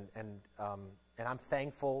did, and I'm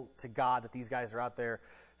thankful to God that these guys are out there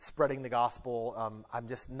spreading the gospel. I'm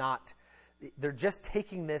just not. They're just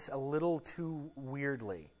taking this a little too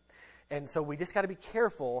weirdly. And so we just got to be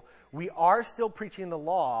careful. We are still preaching the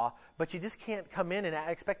law, but you just can't come in and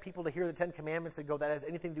expect people to hear the Ten Commandments and go, that has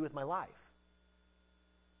anything to do with my life.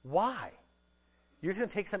 Why? You're just going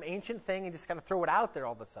to take some ancient thing and just kind of throw it out there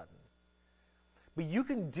all of a sudden. But you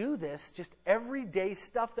can do this, just everyday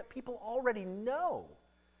stuff that people already know.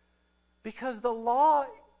 Because the law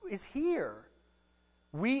is here.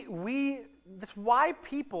 That's why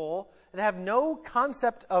people that have no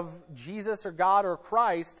concept of Jesus or God or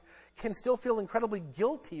Christ can still feel incredibly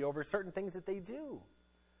guilty over certain things that they do.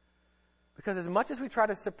 Because as much as we try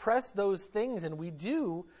to suppress those things, and we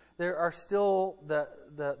do, there are still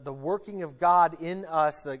the working of God in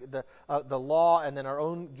us, the law, and then our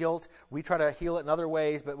own guilt. We try to heal it in other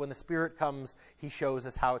ways, but when the Spirit comes, He shows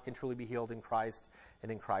us how it can truly be healed in Christ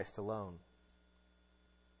and in Christ alone.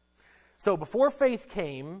 So before faith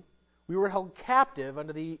came, we were held captive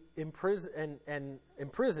under the imprisoned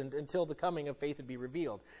until the coming of faith would be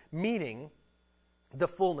revealed. Meaning, the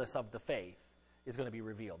fullness of the faith is going to be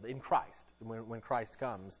revealed in Christ. When Christ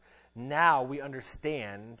comes, now we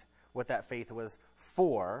understand what that faith was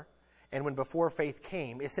for. And when before faith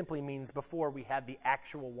came, it simply means before we had the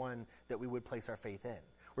actual one that we would place our faith in.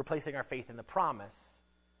 We're placing our faith in the promise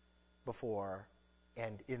before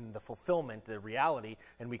and in the fulfillment, the reality,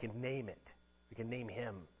 and we can name it. We can name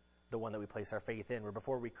Him the one that we place our faith in, where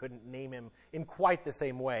before we couldn't name Him in quite the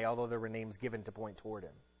same way, although there were names given to point toward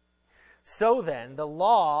Him. So then, the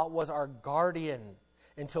law was our guardian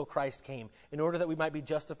until Christ came, in order that we might be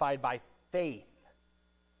justified by faith.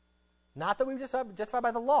 Not that we were justified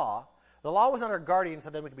by the law. The law was not our guardian so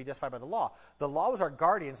that we could be justified by the law. The law was our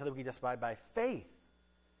guardian so that we could be justified by faith.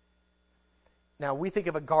 Now, we think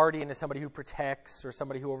of a guardian as somebody who protects or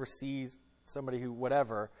somebody who oversees, somebody who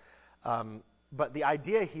whatever. But the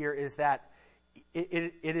idea here is that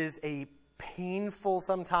it is a painful,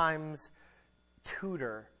 sometimes,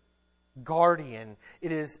 tutor, guardian.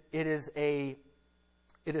 It is a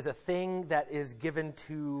thing that is given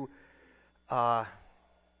to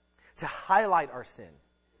highlight our sin.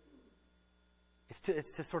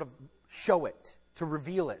 It's to sort of show it, to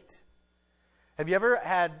reveal it. Have you ever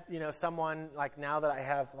had, someone, like now that I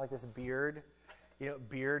have like this beard,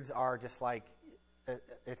 beards are just like,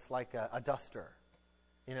 it's like a duster.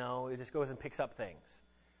 It just goes and picks up things.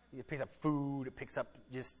 It picks up food, it picks up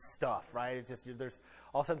just stuff, right? It's just, there's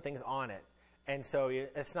all of a sudden things on it. And so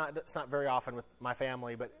it's not very often with my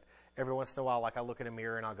family, but every once in a while, like I look in a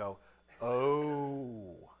mirror and I'll go,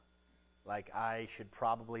 oh, like I should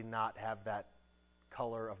probably not have that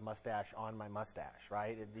color of mustache on my mustache,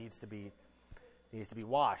 right? It needs to be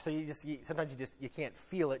washed. So sometimes you can't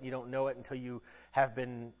feel it, and you don't know it until you have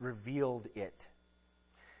been revealed it.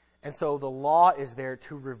 And so the law is there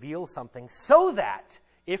to reveal something so that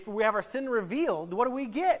if we have our sin revealed, what do we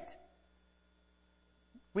get?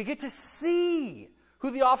 We get to see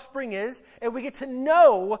who the offspring is, and we get to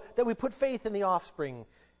know that we put faith in the offspring,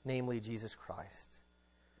 namely Jesus Christ.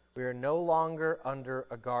 We are no longer under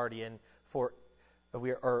a guardian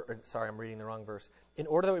I'm reading the wrong verse. In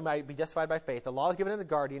order that we might be justified by faith, the law is given to the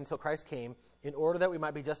guardian until Christ came, in order that we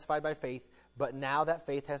might be justified by faith, but now that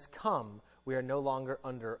faith has come, we are no longer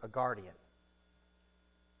under a guardian.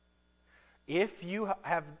 If you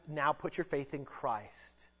have now put your faith in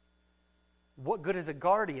Christ, what good is a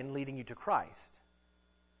guardian leading you to Christ?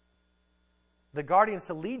 The guardian is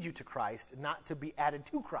to lead you to Christ, not to be added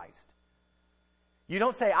to Christ. You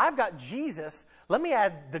don't say, I've got Jesus, let me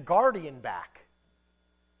add the guardian back.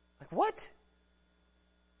 Like, what?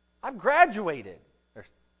 I've graduated, or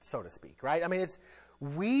so to speak, right? I mean,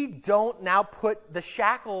 we don't now put the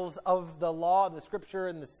shackles of the law, the scripture,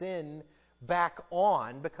 and the sin back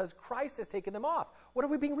on because Christ has taken them off. What are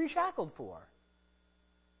we being reshackled for?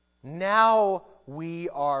 Now we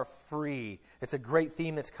are free. It's a great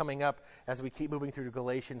theme that's coming up as we keep moving through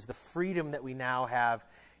Galatians, the freedom that we now have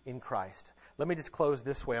in Christ. Let me just close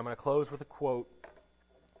this way. I'm going to close with a quote.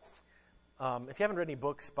 If you haven't read any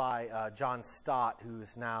books by John Stott,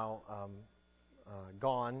 who's now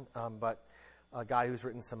gone, but a guy who's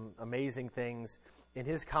written some amazing things, in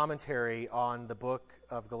his commentary on the book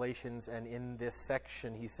of Galatians and in this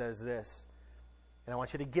section, he says this, and I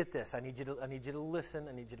want you to get this. I need you to listen.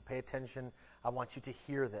 I need you to pay attention. I want you to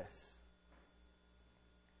hear this.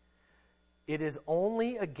 It is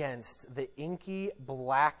only against the inky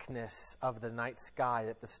blackness of the night sky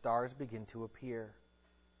that the stars begin to appear.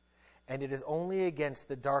 And it is only against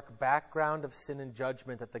the dark background of sin and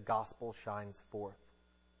judgment that the gospel shines forth.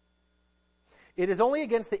 It is only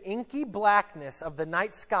against the inky blackness of the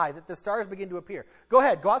night sky that the stars begin to appear. Go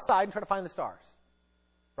ahead, go outside and try to find the stars.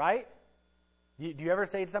 Right? Do you ever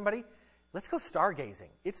say to somebody, let's go stargazing?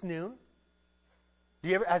 It's noon.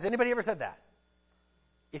 Has anybody ever said that?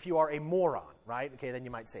 If you are a moron, right? Okay, then you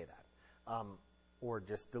might say that. Or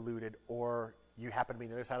just deluded, or you happen to be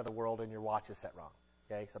on the other side of the world and your watch is set wrong.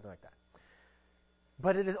 Okay, something like that.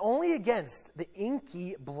 But it is only against the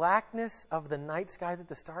inky blackness of the night sky that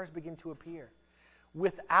the stars begin to appear.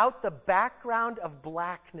 Without the background of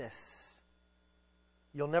blackness,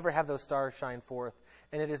 you'll never have those stars shine forth.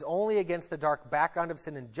 And it is only against the dark background of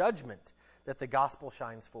sin and judgment that the gospel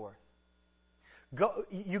shines forth.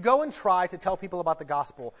 You go and try to tell people about the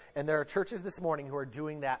gospel, and there are churches this morning who are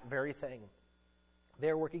doing that very thing.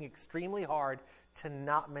 They're working extremely hard to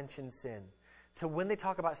not mention sin. To when they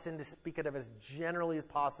talk about sin, to speak it of as generally as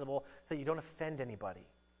possible so that you don't offend anybody.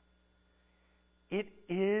 It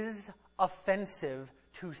is offensive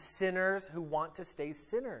to sinners who want to stay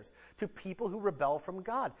sinners, to people who rebel from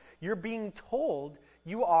God. You're being told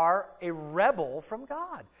you are a rebel from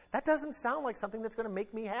God. That doesn't sound like something that's going to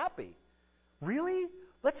make me happy. Really?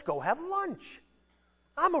 Let's go have lunch.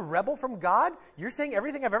 I'm a rebel from God? You're saying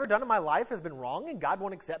everything I've ever done in my life has been wrong and God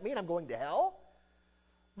won't accept me and I'm going to hell?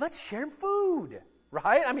 Let's share food,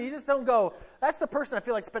 right? I mean, you just don't go, that's the person I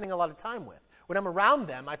feel like spending a lot of time with. When I'm around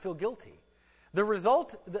them, I feel guilty. The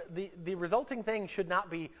resulting thing should not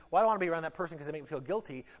be, well, I don't want to be around that person because they make me feel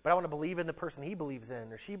guilty, but I want to believe in the person he believes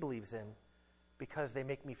in or she believes in because they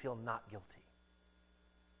make me feel not guilty.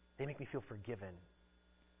 They make me feel forgiven.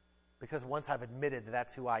 Because once I've admitted that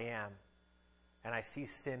that's who I am, and I see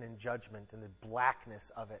sin and judgment and the blackness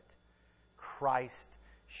of it, Christ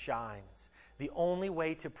shines. The only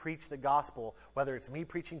way to preach the gospel, whether it's me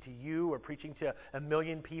preaching to you or preaching to 1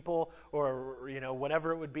 million people or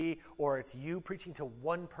whatever it would be, or it's you preaching to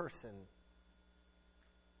one person,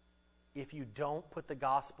 if you don't put the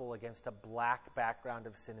gospel against a black background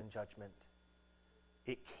of sin and judgment,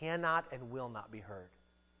 it cannot and will not be heard.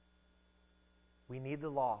 We need the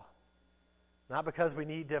law. Not because we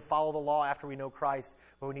need to follow the law after we know Christ,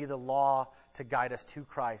 but we need the law to guide us to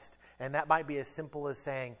Christ. And that might be as simple as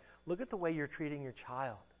saying, look at the way you're treating your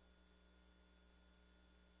child.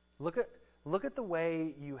 Look at the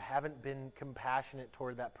way you haven't been compassionate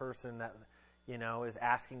toward that person that, is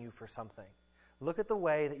asking you for something. Look at the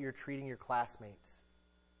way that you're treating your classmates.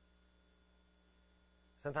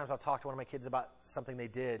 Sometimes I'll talk to one of my kids about something they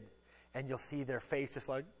did, and you'll see their face just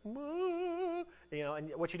like,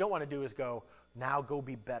 and what you don't want to do is go, now go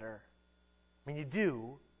be better. I mean, you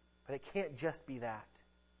do, but it can't just be that.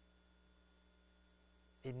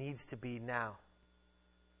 It needs to be now.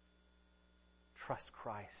 Trust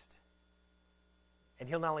Christ. And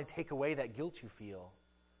He'll not only take away that guilt you feel,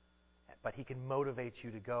 but He can motivate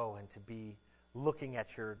you to go and to be looking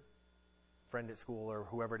at your friend at school or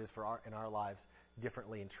whoever it is in our lives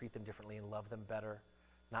differently and treat them differently and love them better.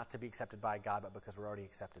 Not to be accepted by God, but because we're already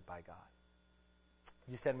accepted by God.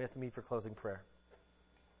 Would you stand with me for closing prayer?